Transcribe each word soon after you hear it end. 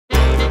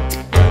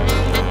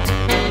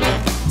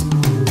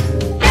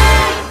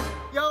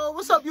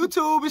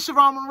YouTube? It's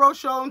Shavonn Monroe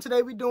Show, and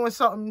today we're doing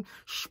something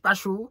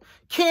special.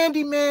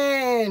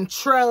 Candyman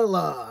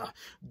trailer.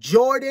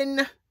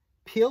 Jordan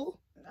Peele?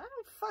 I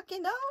don't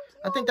fucking know.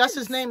 I think that's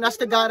his name. That's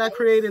the guy that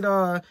created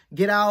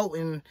Get Out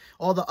and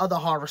all the other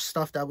horror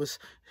stuff that was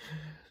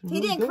really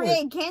He didn't good.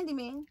 create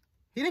Candyman.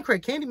 He didn't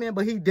create Candyman,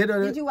 but he did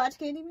Did you watch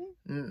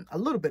Candyman? A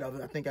little bit of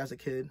it, I think, as a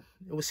kid.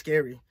 It was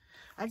scary.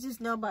 I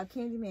just know about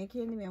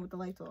Candyman with the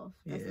lights off.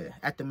 That's it.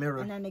 At the mirror.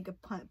 And that nigga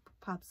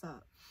pops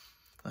up.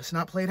 Let's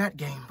not play that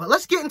game. But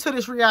let's get into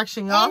this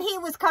reaction, y'all. And he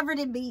was covered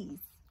in bees.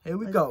 Here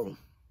we go.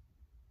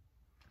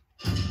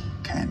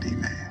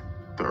 Candyman.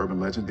 The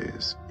urban legend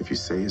is, if you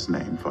say his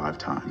name 5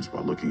 times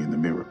while looking in the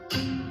mirror,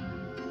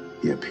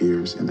 he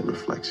appears in the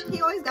reflection.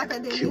 He always got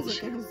that damn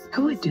music in his...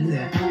 Who would do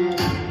that? Candyman.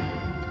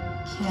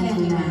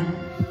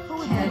 Who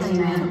would Candyman. do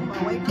that?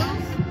 White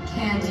girls?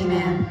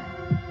 Candyman.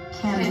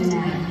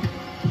 Candyman.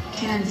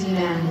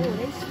 Candyman. Oh,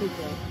 they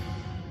stupid.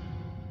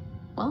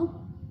 Well,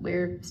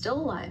 we're still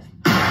alive.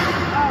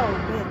 Oh,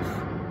 bitch.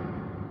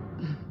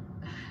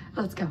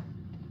 Let's go.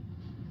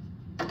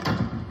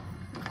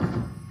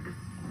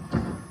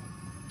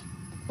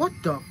 What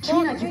the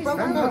Gina, fuck? you broke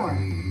the door.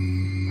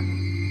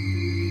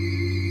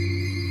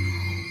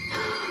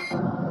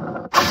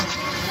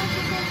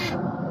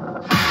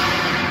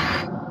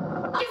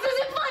 This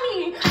isn't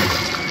funny!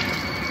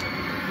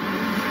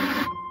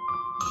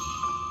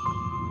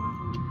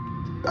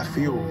 I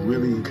feel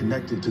really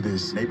connected to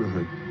this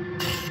neighborhood.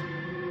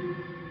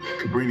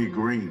 Cabrini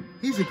Green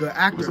He's a good was the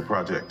actor.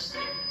 project.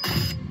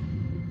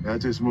 I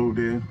just moved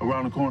in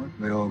around the corner.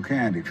 The old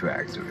candy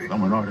factory.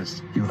 I'm an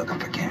artist. You looking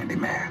for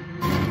Candyman?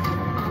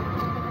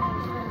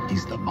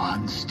 He's the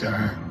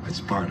monster that's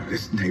part of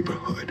this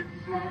neighborhood.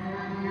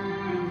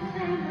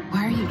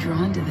 Why are you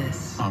drawn to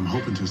this? I'm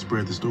hoping to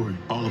spread the story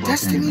all about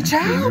Destiny Candyman.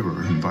 Child? The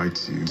mirror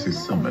invites you to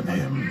summon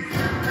him.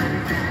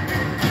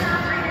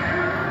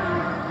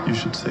 You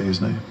should say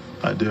his name.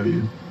 I dare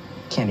you.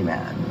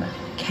 Candyman.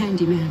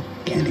 Candyman.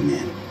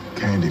 Candyman.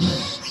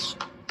 Candyman.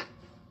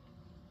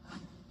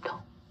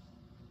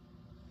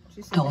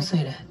 Don't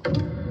say that.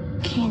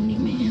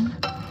 Candyman.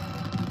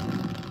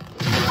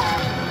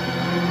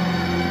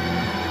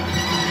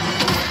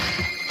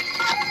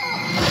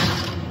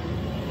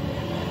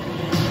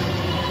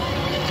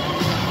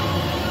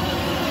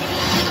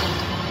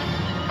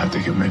 I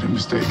think I made a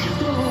mistake.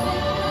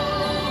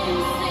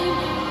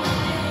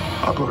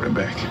 I'll put him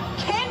back.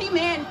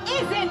 Candyman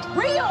isn't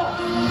real!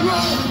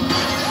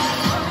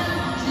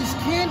 He's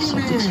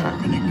Something's Candyman.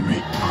 happening to me.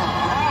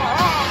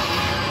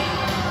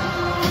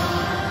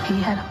 He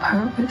had a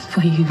purpose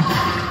for you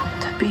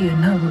to be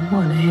another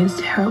one of his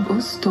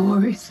terrible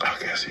stories. I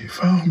guess he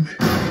found me.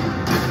 I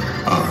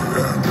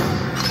am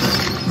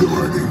the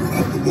writing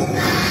on the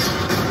wall.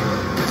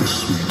 The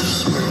sweet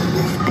smell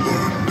of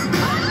blood.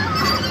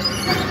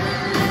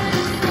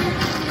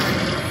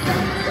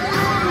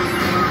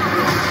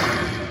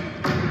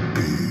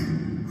 Be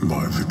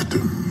my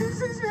victim.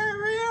 This is not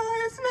real.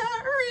 It's not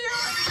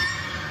real.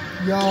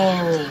 Yo.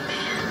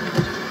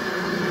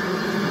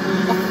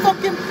 A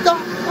fucking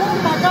oh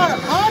my god, a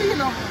body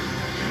in a...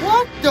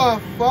 What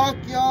the fuck,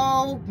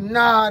 yo?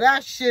 Nah,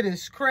 that shit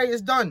is crazy.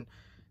 It's done.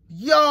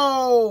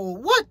 Yo,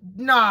 what?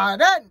 Nah,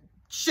 that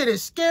shit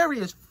is scary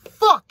as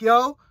fuck,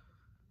 yo.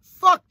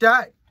 Fuck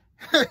that.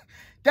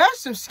 That's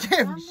some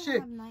scary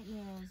shit.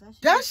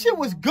 That shit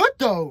was good,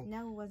 though.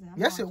 No, it wasn't.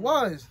 Yes, it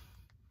was.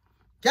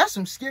 That's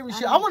some scary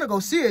shit. I want to go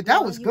see it.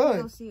 That was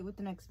good. Go see it with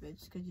the next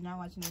bitch because you're not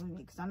watching it with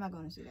me because I'm not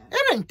going to see that.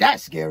 It ain't that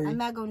scary. I'm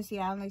not going to see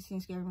it. I don't like seeing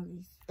scary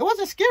movies. It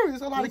wasn't scary. It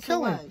was a lot of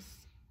killing.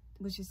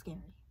 It was just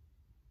scary.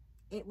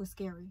 It was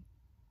scary.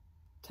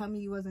 Tell me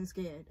you wasn't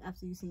scared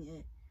after you seen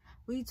it.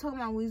 What you talking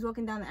about? When we was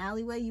walking down the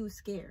alleyway, you was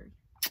scared.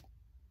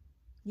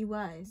 You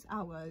was.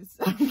 I was.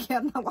 Yeah,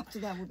 I'm not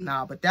watching that movie.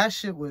 Nah, but that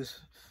shit was...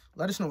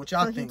 Let us know what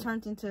y'all think. He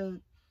turned into...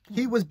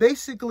 He was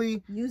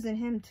basically... using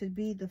him to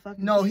be the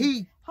fucking... No, thing.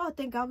 he... Oh,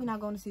 thank God we're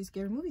not going to see a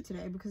scary movie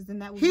today because then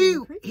that would He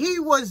be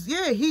was...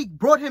 Yeah, he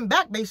brought him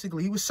back,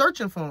 basically. He was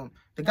searching for him.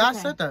 The guy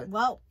said that.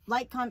 Well,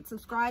 like, comment,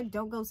 subscribe.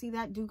 Don't go see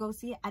that. Do go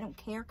see it. I don't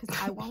care because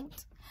I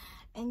won't.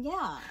 And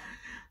yeah.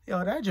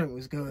 Yo, that joint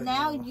was good.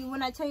 Now, yo.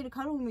 when I tell you to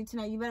cuddle with me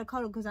tonight, you better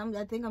cuddle because I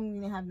think I'm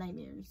going to have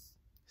nightmares.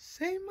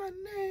 Say my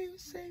name.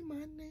 Say my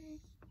name.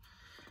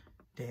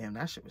 Damn,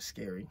 that shit was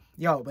scary.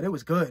 Yo, but it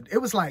was good. It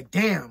was like,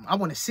 damn, I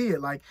want to see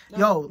it. Like,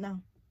 No.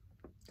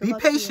 be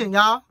patient,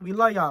 y'all. We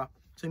love y'all.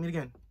 See me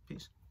again.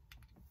 Peace.